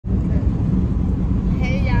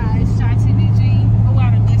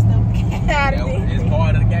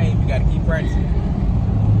practicing.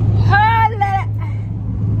 Holla!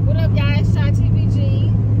 What up, y'all? It's TVG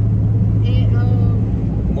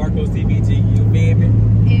and MarcosTVG, you feel me?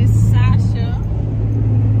 It's Sasha.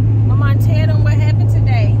 Mama, tell them what happened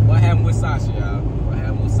today. What happened with Sasha, y'all? What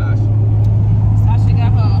happened with Sasha? Sasha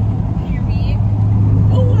got her period.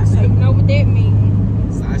 Oh, I So you know what that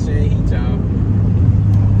means. Sasha and Heat, y'all.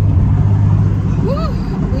 Woo!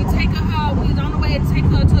 We was on the way to take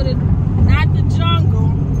her to the, not the jungle,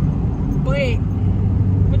 but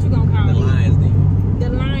what you gonna call The it? Lions Den. The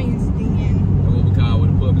Lions Den. That's what we call what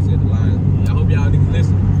the public said, the Lions Den. I hope y'all niggas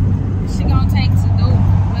listen. She gonna take to do,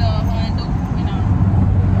 well, her and do, you know.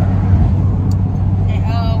 And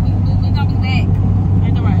we gonna be back.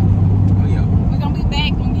 Ain't that right? Oh, yeah. We're gonna be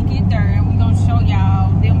back when we get there, and we're gonna show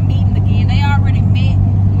y'all them meeting again. They already met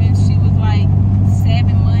when she was like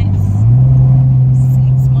 7 months,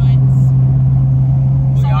 6 months.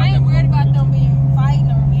 So I ain't worried about them being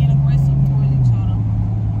fighting or being aggressive towards each other.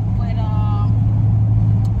 But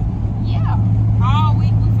yeah, all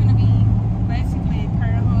week we finna be basically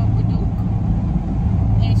pairing her up with Duke,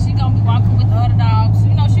 and she gonna be walking with the other dogs.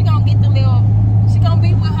 You know, she gonna get the little, she gonna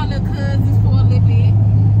be with her little cousins for a little bit.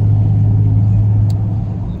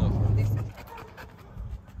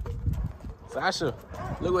 Sasha,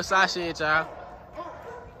 look what Sasha is, y'all.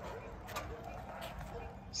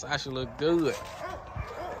 Sasha look good.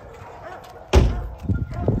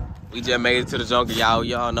 We just made it to the jungle, y'all.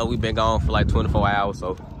 Y'all know we been gone for like 24 hours,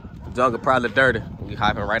 so the jungle probably dirty. We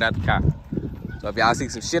hopping right out the car. So if y'all see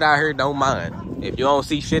some shit out here, don't mind. If you don't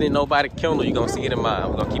see shit in nobody's kennel, you gonna see it in mine.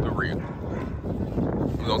 We're gonna keep it real.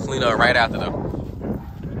 We're gonna clean up right after though.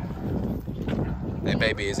 That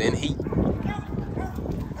baby is in heat.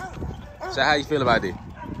 So how you feel about this?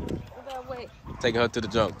 About what? Taking her to the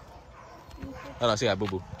jungle. Oh no, she got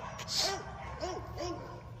boo-boo.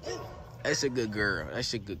 That's a good girl.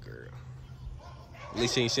 That's a good girl. At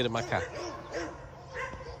least she ain't shit in my car.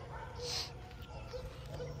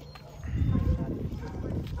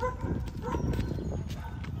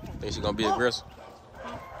 Think she gonna be aggressive?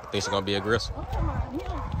 Think she gonna be aggressive?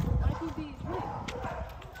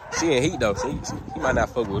 She in heat though. He might not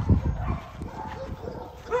fuck with her.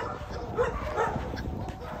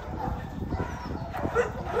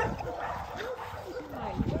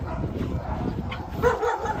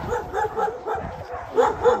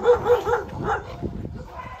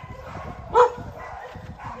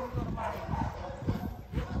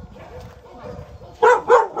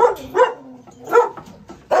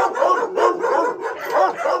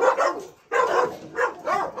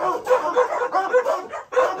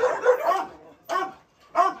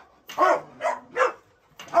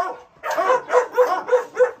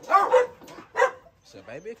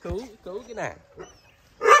 Baby, cool, get out.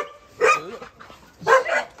 Cool.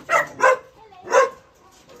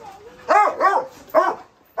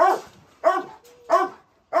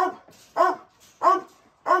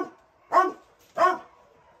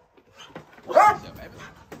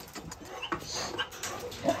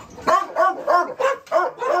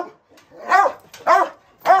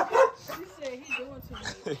 She said he doing too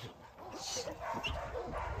much.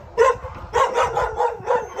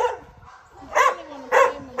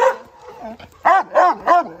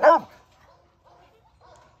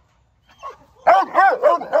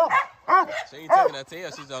 She ain't taking her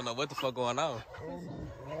tail. She don't know what the fuck going on.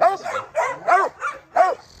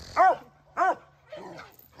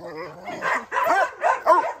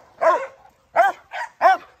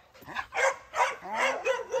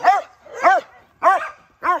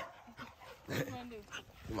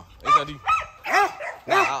 Come on, it's gonna do.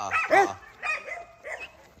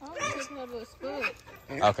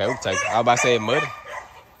 Okay, we'll take it. I was about to say muddy.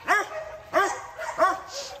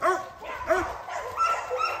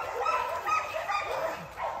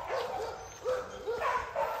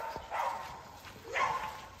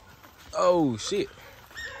 Oh shit.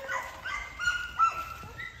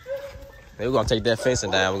 Then we're gonna take that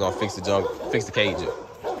fencing down, we're gonna fix the jungle, fix the cage up.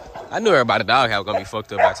 I knew everybody doghouse was gonna be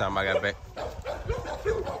fucked up by the time I got back.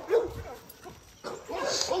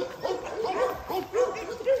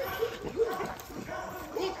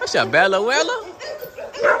 That's your Bella Wella?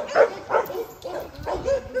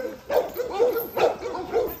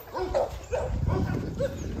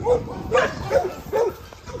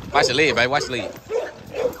 Watch your leg, baby, watch your leg.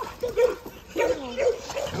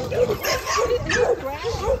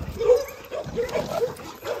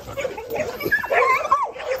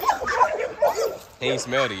 He ain't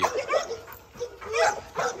smelled it yet.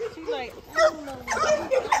 She's like, I don't know.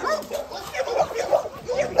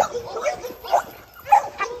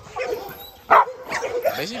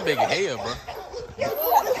 Man, she big as hell, bro.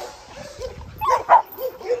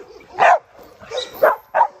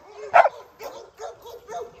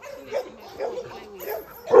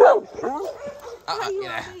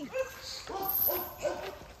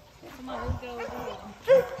 Come on, let's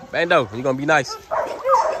go. Bando, you gonna be nice.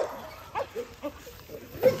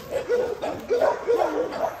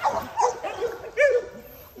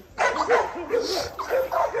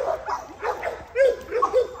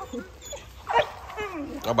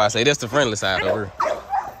 I'm about to say, that's the friendly side over here.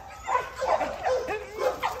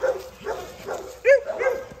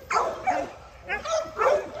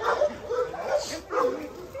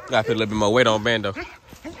 Gotta put a little bit more weight on Bando.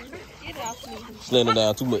 Slowing it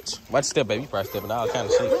down too much. Watch your step, baby. You probably stepping all kind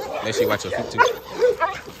of shit. Make sure you watch your feet, too.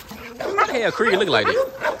 How the hell Creed look like that?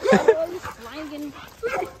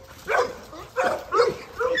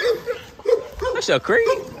 That's your Creed?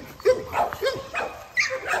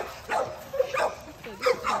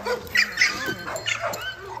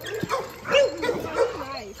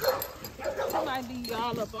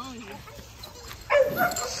 All up on you.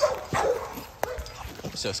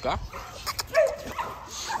 What's your scar?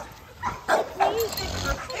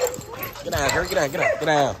 Get down, girl. Get down, get down, get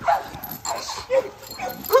down.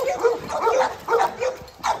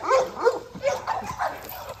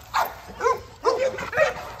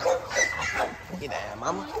 Get down,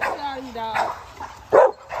 mama. Sorry, dog.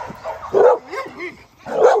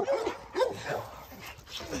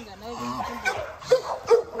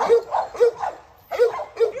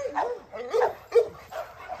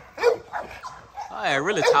 Oh, yeah,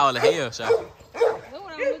 really tall as hell, Sha. That's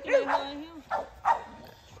what I'm looking at her and him.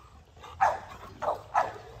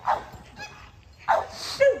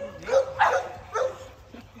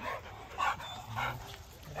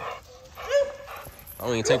 I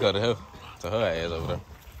don't even take her to her ass over there.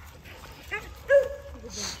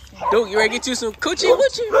 Dude, you ready to get you some coochie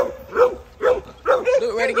woochie?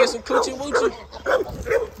 Dude, ready to get some coochie woochie?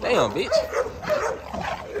 Damn, bitch.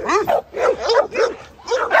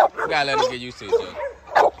 You gotta let him get used to each other.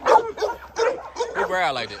 Who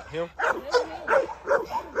growl like that? Him?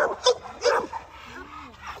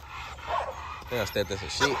 They done stepped in some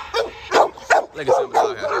shit. Look at some of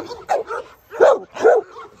y'all have.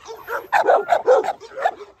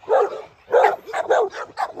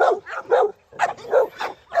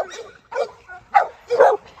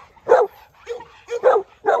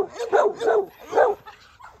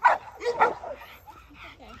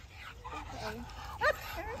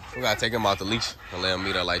 We gotta take him off the leash and let him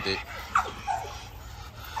meet her like that.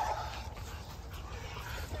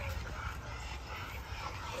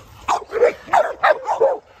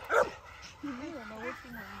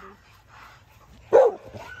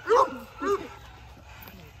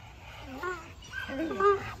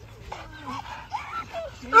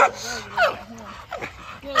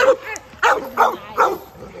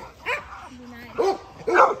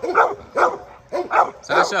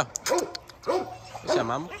 So that's your. What's your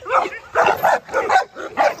mama?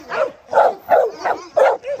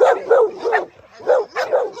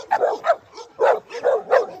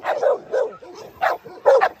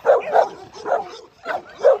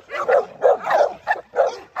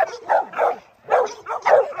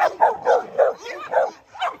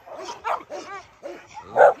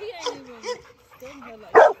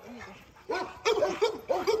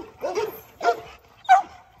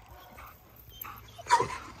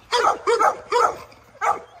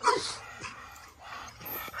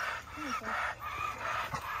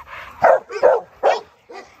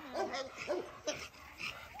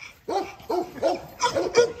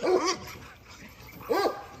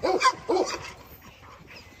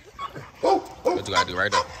 What you gotta do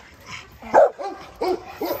right there?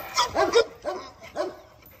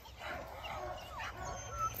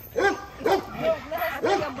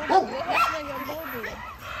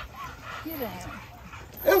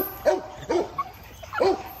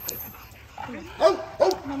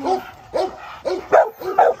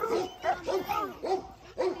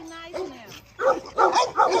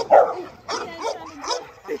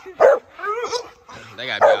 They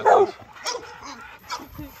gotta be out there.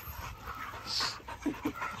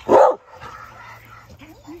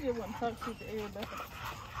 You just want to talk shit to everybody.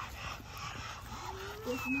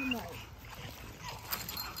 What's new night?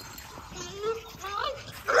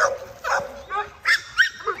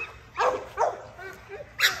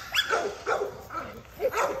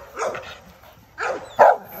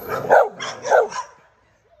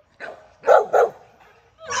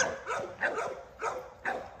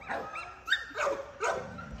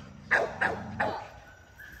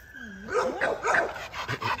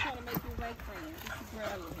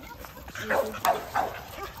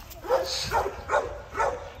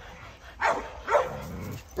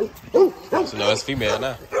 So no, it's female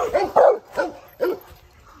now.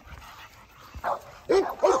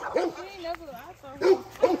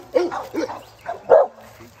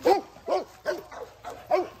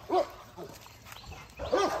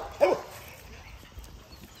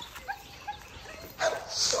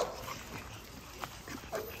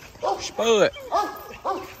 Spud.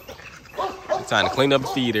 I'm trying to clean up and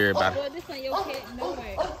feed everybody. Well, this ain't your cat, no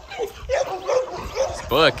way.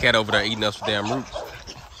 Spud cat over there eating up some damn roots.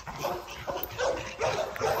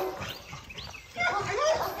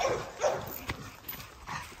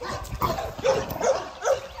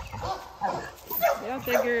 Yeah, I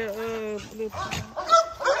think you're little.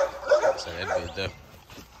 Say that bitch there.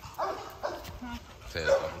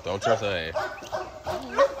 Don't trust her ass.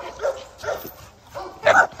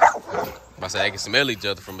 I say they can smell each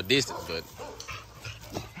other from a distance, but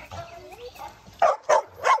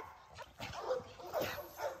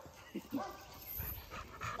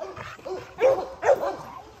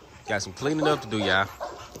got some cleaning up to do, y'all.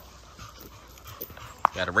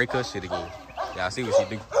 Gotta rake her shit again. Y'all see what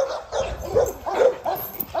she do.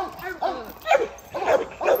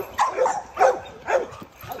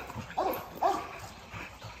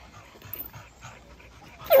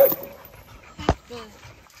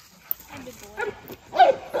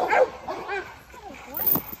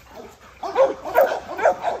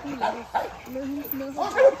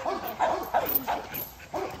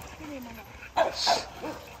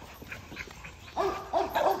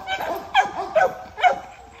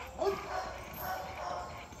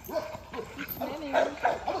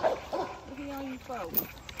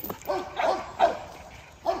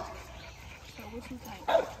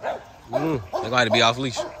 They're going to be off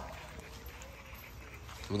leash.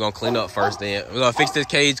 We're going to clean up first, then we're going to fix this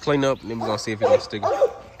cage, clean up, and then we're going to see if it's going to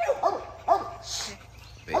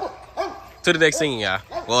stick. To the next scene, y'all.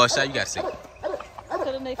 Well, Shy, you got to see. To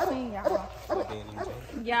the next scene, y'all.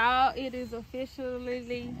 Y'all, it is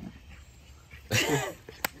officially...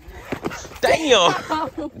 Damn!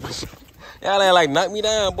 Y'all ain't like knock me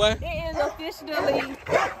down, boy. It is officially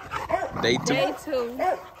Day 2. Day 2.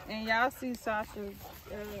 And y'all see Sasha's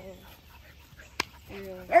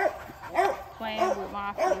playing with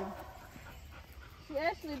Mafia. She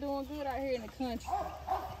actually doing good out here in the country.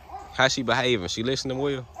 How she behaving? She listening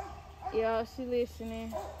well? Yeah, she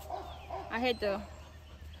listening. I had to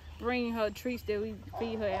bring her treats that we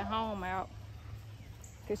feed her at home out.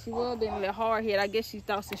 Because she was being a little hard hit. I guess she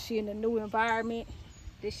thought since she in a new environment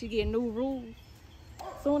that she get new rules.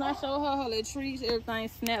 Soon I show her little treats, everything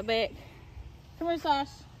snap back. Come here,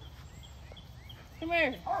 Sasha. Come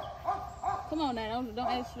here. Come on now, don't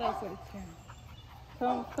ask for the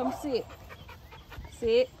camera. Come sit.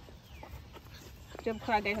 Sit. Just because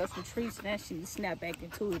I gave her some treats and then she snapped back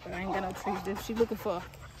into it, but I ain't got no treats that she looking for.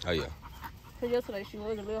 Oh, yeah. Because yesterday she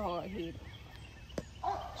was a little hard hit.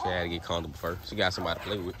 She had to get comfortable first. She got somebody to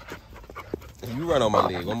play with. You run on my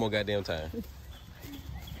leg one more goddamn time.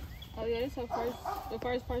 Oh yeah, this the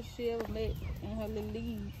first person she ever met in her little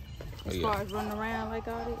league. As far as running around like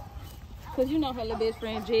all that. Cause you know her little best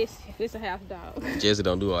friend Jesse, it's a half dog. Jesse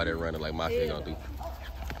don't do all that running like Mafia don't do.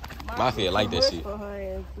 Mafia like that shit. For her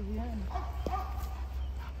ass, to be honest.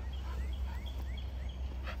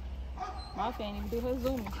 Mafia ain't even do her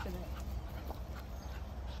zooming today.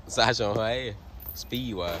 Sasha on her ass,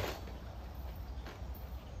 speed wise.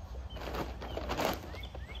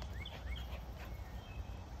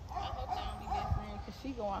 I hope y'all be best friends, cause she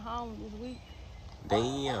going home this week.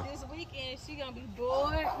 Damn. This weekend she gonna be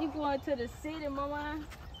bored. You going to the city, mama?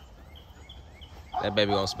 That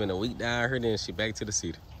baby gonna spend a week down here, then she back to the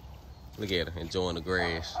city. Look at her, enjoying the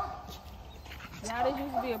grass. Now this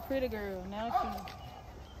used to be a pretty girl. Now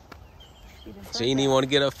she didn't even want to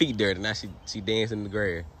get her feet dirty. Now she dancing in the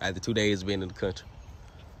grass after 2 days of being in the country.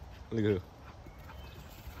 Look at her.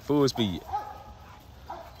 Full speed.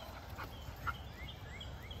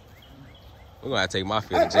 We're gonna have to take my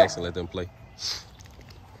field to Jackson, let them play.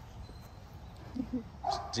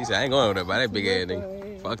 She said, I ain't going over there by that big ass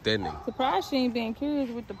nigga. Fuck that nigga. Surprised she ain't been curious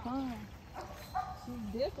with the pond. She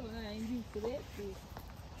definitely ain't used to that shit.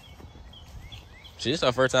 She just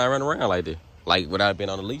her first time running around like that. Like without being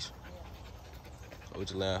on the leash. So we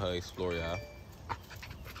just let her explore, y'all.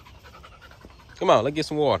 Come on, let's get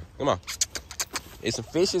some water. Come on. There's some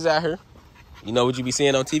fishes out here. You know what you be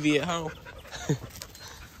seeing on TV at home?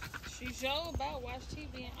 She sure about watch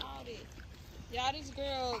TV and all that. Y'all, this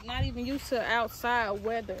girl not even used to outside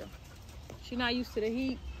weather. She not used to the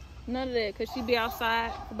heat. None of that. Because she be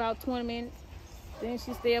outside for about 20 minutes. Then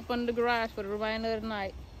she stay up under the garage for the remainder of the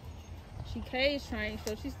night. She cage trained,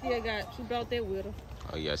 so she brought that with her.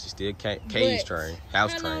 Oh, yeah, she still cage trained,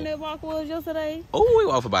 house trained. How long that walk was yesterday? Oh, we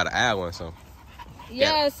walked for about an hour or something.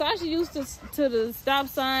 Yeah, Sasha used to the stop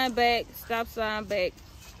sign back.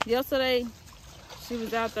 Yesterday, she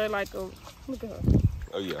was out there like a, look at her.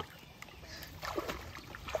 Oh, yeah.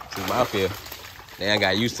 See, Mafia, they ain't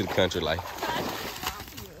got used to the country life.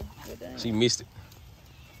 She missed it.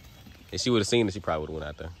 If she would have seen it, she probably would have went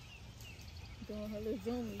out there. the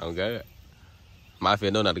zoomies. Oh, God.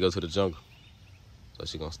 Mafia know not to go to the jungle. So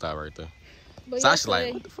she gonna stop right there. But Sasha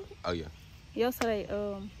like, what the fuck? Oh, yeah. Yesterday,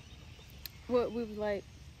 what we was like,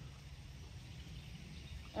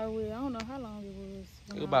 I don't know how long it was.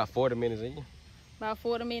 It was about 40 minutes in. About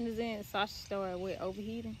 40 minutes in, Sasha started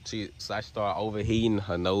overheating. Sasha started overheating.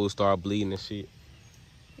 Her nose started bleeding and shit.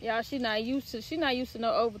 Y'all, she not used to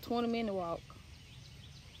no over 20-minute walk.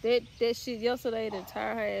 That shit yesterday that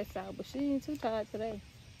tired her ass out, but she ain't too tired today.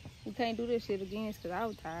 We can't do this shit again because I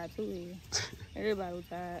was tired too. Yeah. Everybody was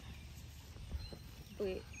tired.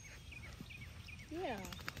 But yeah,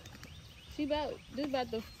 this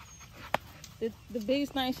about the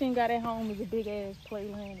biggest thing she ain't got at home is a big ass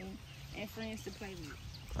playland and friends to play with.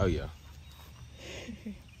 Oh yeah.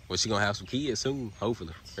 Well, she gonna have some kids soon,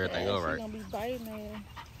 hopefully. Everything all right. She gonna be biting there.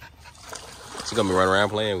 She gonna be running around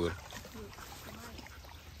playing with her.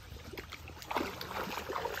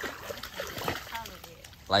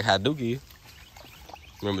 Like how Duke is.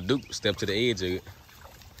 Remember Duke stepped to the edge of it.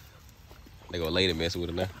 They gonna Lady messing with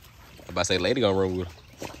her now. I'm about to say Lady gonna run with her.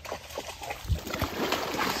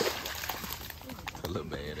 A little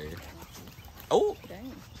bad ass. Oh,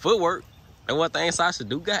 footwork. That's one thing Sasha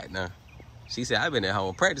do got now. She said, I've been at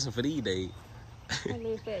home practicing for these days. A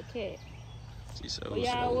little fat cat. She so Well,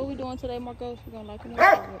 y'all, what we doing today, Marcos? We gonna like it.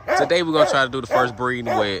 Today we're gonna try to do the first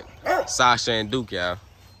breeding with Sasha and Duke, y'all.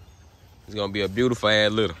 It's gonna be a beautiful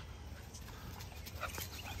ass litter.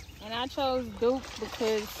 And I chose Duke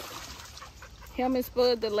because him and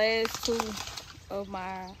Spud the last two of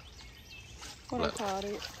my what I called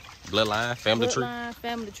it? Bloodline, family tree. Bloodline,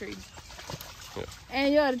 family tree. Yeah.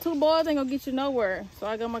 And yeah, the two boys ain't gonna get you nowhere. So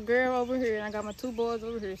I got my girl over here and I got my two boys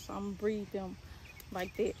over here. So I'm gonna breed them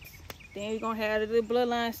like this. Then you're gonna have the little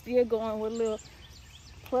bloodline still going with a little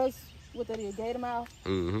plus what that is, gator mouth.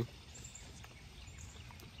 Mm-hmm.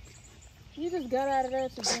 You just got out of there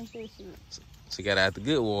to drink this shit. She got out the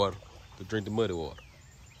good water to drink the muddy water.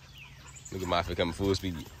 Look at Mafia coming full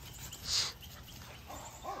speed.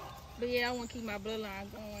 But yeah, I want to keep my bloodline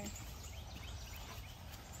going.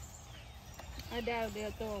 I doubt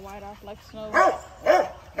they'll throw a white off like snow.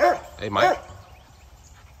 They might.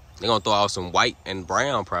 They're gonna throw out some white and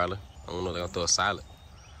brown probably. I don't know if they're gonna throw a solid.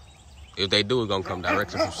 If they do, it's gonna come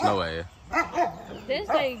directly from Snow ass. That's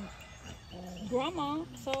their grandma,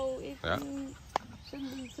 so it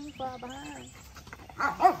shouldn't be too far behind.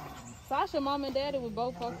 Sasha, mom and daddy was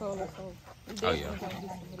both her colors, so we definitely gonna do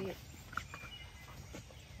some of that.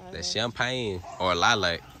 That champagne or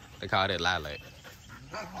lilac. They call that lilac.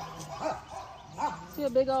 She a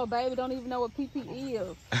big old baby, don't even know what PP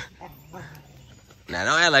is. Now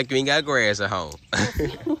don't act like you ain't got grass at home.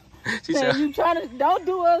 She said, you trying to, don't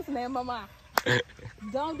do us now, mama.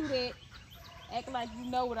 Don't do that. Act like you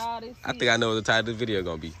know what all this I think I know what the title of the video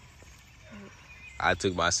gonna be. I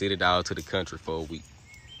took my city dog to the country for a week.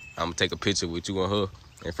 I'm gonna take a picture with you and her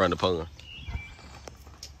in front of the pond.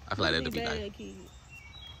 I feel like that'd be nice. Kid.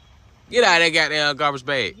 Get out of that goddamn garbage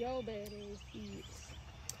bag. Yo, bad ass kids.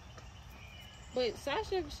 But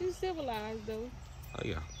Sasha, she's civilized though. Oh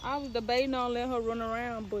yeah. I was debating on letting her run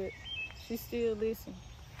around, but she still listens.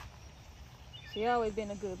 She always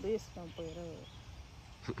been a good listener, but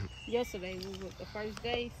yesterday was the first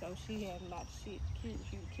day, so she had a lot of shit she was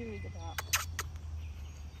curious about.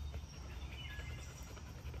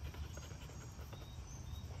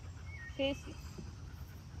 Pissy.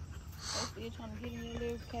 They still trying to get in your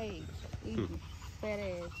little cage. Easy. Fat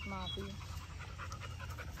ass, Mafia.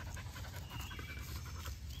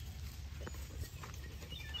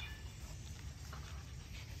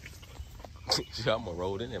 I'm gonna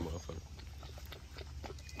roll in that motherfucker.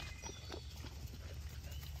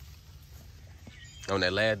 On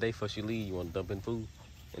that last day before she leave, you want to dump in food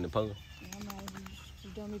in the pond? She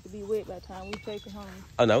don't need to be wet by the time we take her home.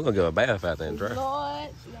 Oh no, we're gonna give her a bath out there and dry. Lord,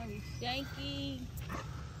 she gonna be stanky.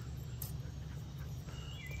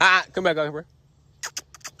 Come back over here, bro.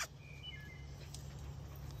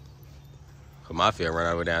 Her Mafia run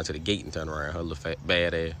all the way down to the gate and turn around. Her little fat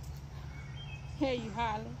bad ass. Hey, you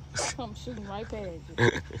hollering. I'm shooting right past you.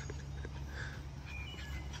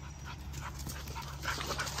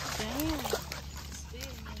 Damn.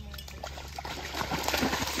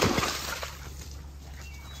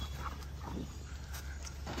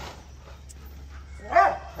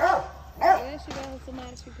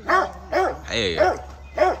 Hey.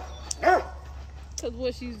 Cause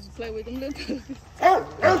what she used to play with them little cookies.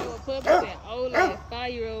 Puppies and old ass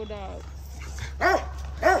 5-year-old dogs.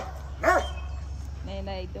 Man,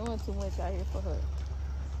 they ain't doing too much out here for her.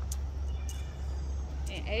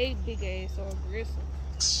 And Abe big ass so aggressive.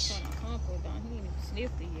 Trying to hump her down. He ain't even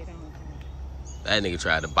sniffed it yet on her. That nigga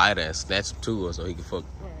tried to bite her and snatch him to her so he could fuck.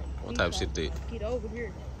 Right. What type of shit that? Get over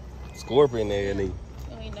here. Scorpion there, nigga. You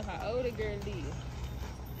don't even know how old a girl is.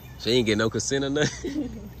 She ain't get no consent or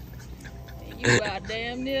nothing. You about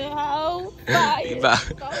damn near how old? 5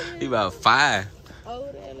 years. He about 5.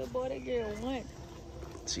 Oh, that little boy, that girl went.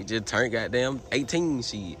 She just turned goddamn 18.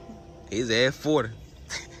 She his ass 40.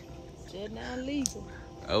 Just now legal.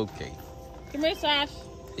 Okay. Come here, Sash.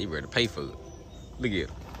 He ready to pay for it. Look at him.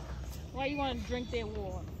 Why you want to drink that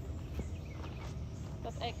water?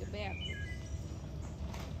 That's acting backwards.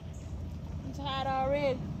 You tired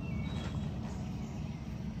already?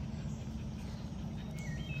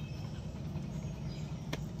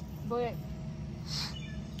 But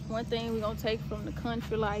one thing we're going to take from the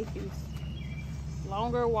country life is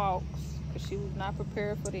longer walks, because she was not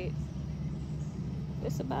prepared for that.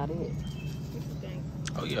 That's about it. What you think?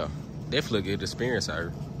 Oh, yeah. Definitely a good experience, I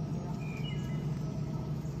heard.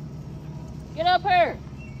 Get up here.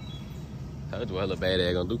 Told you what her little bad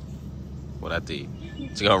ass gonna do. What I did.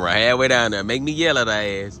 She gonna run halfway down there, make me yell at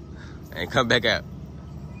her ass, and come back out.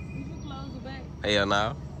 You should close the back. Hell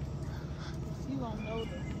no. You won't know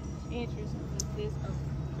the interest in this.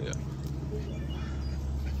 Yeah.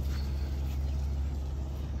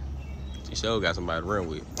 She sure got somebody to run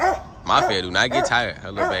with. My fair do not get tired.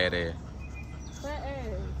 Her little bad ass. Fat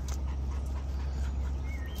ass.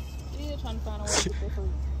 Still trying to find a way to get that food.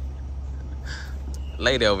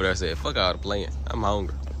 Lady over there said, fuck all the playing. I'm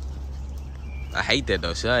hungry. I hate that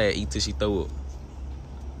though. She'll eat till she throw up.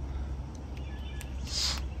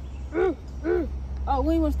 Oh,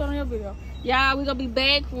 we ain't want to start on your video. Yeah, we gonna be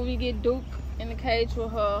back when we get Duke in the cage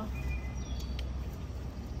with her.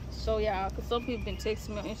 So y'all, cause some people been texting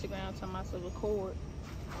me on Instagram telling me to record.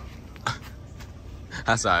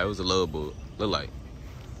 I saw it was a little book. Look like.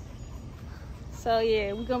 So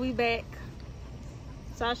yeah, we gonna be back.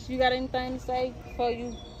 Sasha, you got anything to say before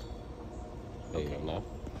you? Okay. Hell no.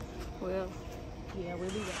 Well, yeah, we'll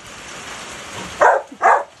be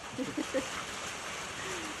back.